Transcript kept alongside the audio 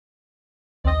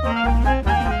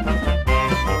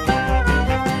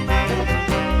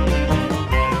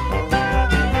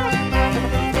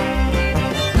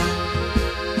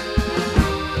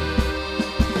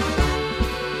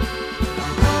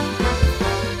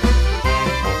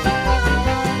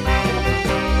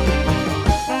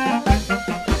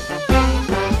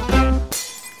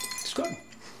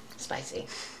Spicy.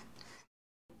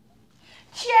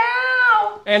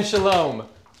 Ciao! And shalom.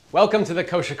 Welcome to the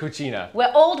Kosher Cucina,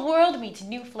 where old world meets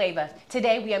new flavor.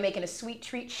 Today we are making a sweet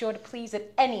treat sure to please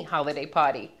at any holiday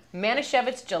party.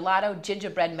 Manischewitz gelato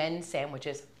gingerbread men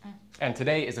sandwiches. And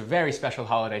today is a very special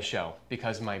holiday show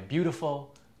because my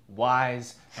beautiful,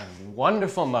 wise, and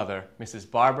wonderful mother, Mrs.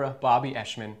 Barbara Bobby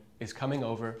Eschman, is coming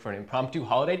over for an impromptu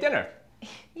holiday dinner.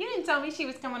 You didn't tell me she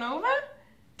was coming over?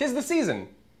 'Tis the season.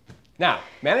 Now,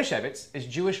 Manischewitz is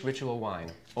Jewish ritual wine,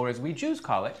 or as we Jews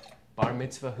call it, bar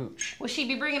mitzvah hooch. Will she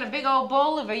be bringing a big old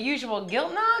bowl of her usual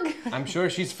guilt nog? I'm sure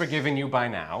she's forgiven you by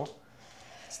now.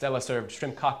 Stella served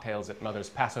shrimp cocktails at Mother's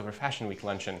Passover Fashion Week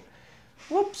luncheon.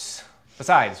 Whoops.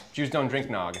 Besides, Jews don't drink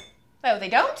nog. Oh, they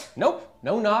don't? Nope,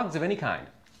 no nogs of any kind.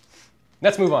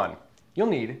 Let's move on. You'll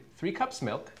need 3 cups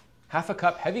milk, half a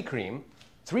cup heavy cream,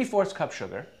 3/4 cup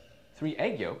sugar, 3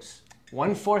 egg yolks,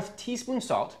 1/4 teaspoon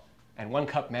salt, and 1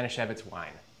 cup Manischewitz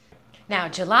wine. Now,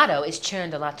 gelato is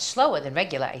churned a lot slower than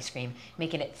regular ice cream,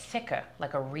 making it thicker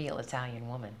like a real Italian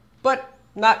woman. But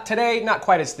not today, not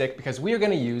quite as thick, because we are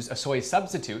going to use a soy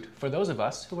substitute for those of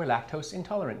us who are lactose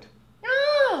intolerant.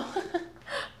 Oh,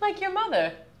 like your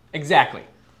mother. Exactly.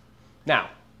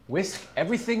 Now, whisk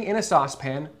everything in a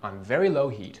saucepan on very low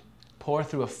heat, pour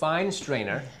through a fine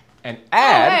strainer, and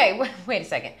add... Oh, hey, wait a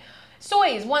second.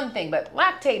 Soy is one thing, but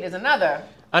lactate is another.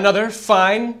 Another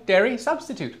fine dairy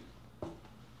substitute.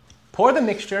 Pour the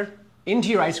mixture into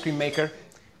your ice cream maker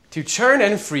to churn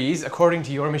and freeze according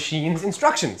to your machine's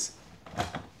instructions.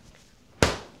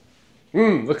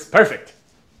 Looks perfect.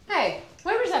 Hey,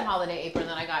 where was that holiday apron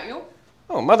that I got you?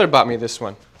 Oh, Mother bought me this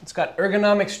one. It's got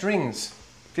ergonomic strings.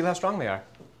 Feel how strong they are.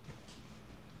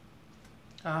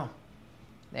 Oh,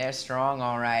 they're strong,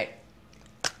 all right.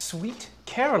 Sweet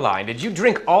Caroline, did you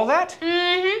drink all that?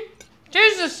 Mm-hmm.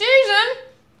 'Tis the season.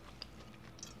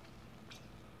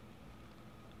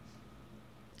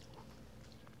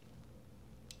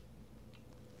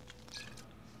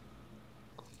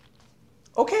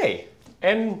 Okay,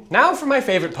 and now for my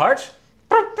favorite part.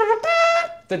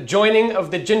 The joining of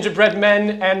the gingerbread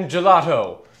men and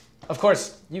gelato. Of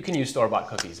course, you can use store-bought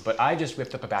cookies, but I just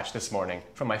whipped up a batch this morning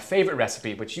from my favorite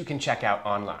recipe, which you can check out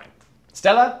online.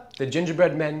 Stella, the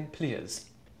gingerbread men, please.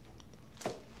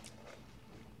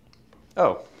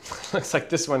 Oh, looks like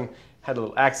this one had a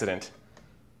little accident.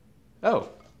 Oh,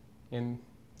 and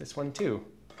this one too.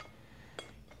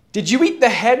 Did you eat the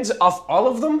heads off all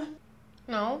of them?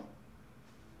 No.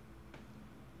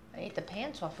 I ate the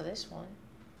pants off of this one.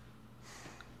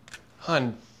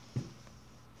 Hun,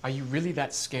 are you really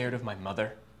that scared of my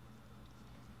mother?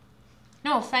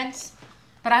 No offense,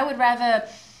 but I would rather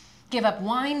give up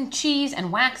wine, cheese,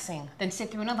 and waxing than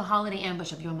sit through another holiday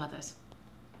ambush of your mother's.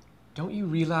 Don't you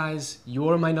realize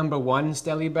you're my number one,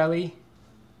 Stelly Belly?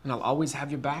 And I'll always have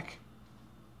your back?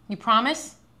 You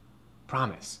promise?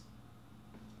 Promise.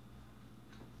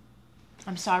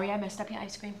 I'm sorry I messed up your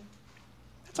ice cream.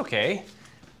 That's okay.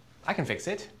 I can fix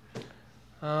it.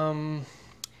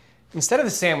 Instead of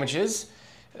the sandwiches,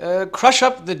 crush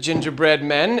up the gingerbread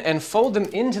men and fold them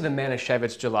into the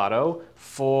Manischewitz gelato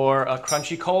for a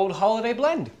crunchy cold holiday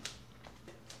blend.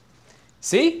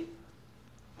 See?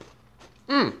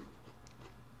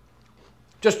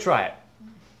 Just try it.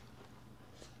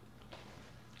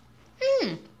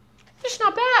 It's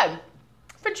not bad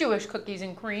for Jewish cookies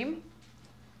and cream.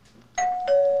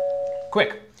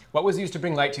 Quick, what was used to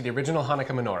bring light to the original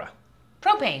Hanukkah menorah?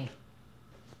 Propane.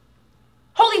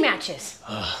 Holy matches.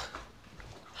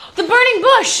 The burning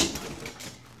bush.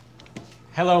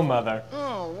 Hello, Mother.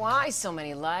 Oh, why so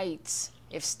many lights?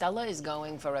 If Stella is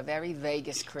going for a very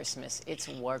Vegas Christmas, it's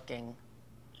working.